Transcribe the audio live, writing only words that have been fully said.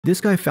This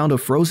guy found a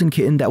frozen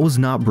kitten that was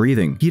not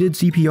breathing. He did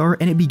CPR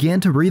and it began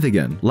to breathe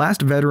again.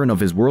 Last veteran of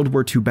his World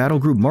War II battle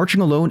group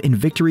marching alone in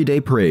Victory Day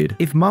Parade.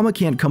 If mama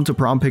can't come to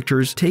prom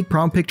pictures, take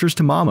prom pictures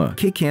to mama.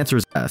 Kick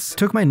cancer's ass.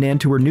 Took my nan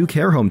to her new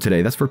care home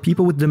today that's for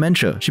people with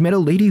dementia. She met a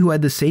lady who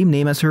had the same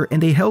name as her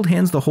and they held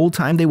hands the whole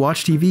time they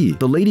watched TV.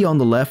 The lady on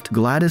the left,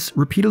 Gladys,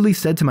 repeatedly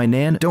said to my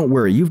nan, "Don't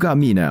worry, you've got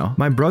me now."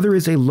 My brother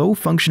is a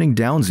low-functioning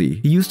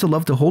Downsy. He used to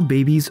love to hold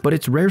babies, but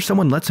it's rare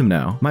someone lets him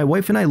now. My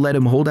wife and I let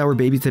him hold our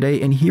baby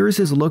today, and here is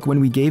his look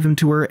when we gave him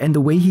to her and the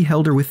way he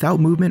held her without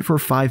movement for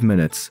 5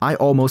 minutes. I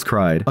almost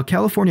cried. A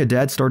California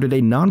dad started a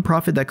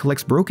non-profit that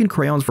collects broken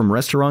crayons from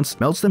restaurants,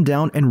 melts them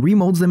down, and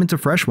remolds them into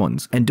fresh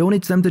ones, and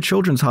donates them to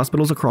children's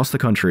hospitals across the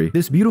country.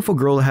 This beautiful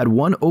girl had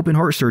one open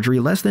heart surgery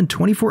less than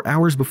 24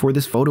 hours before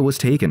this photo was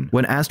taken.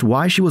 When asked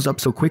why she was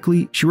up so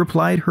quickly, she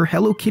replied, "Her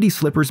Hello Kitty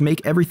slippers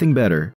make everything better."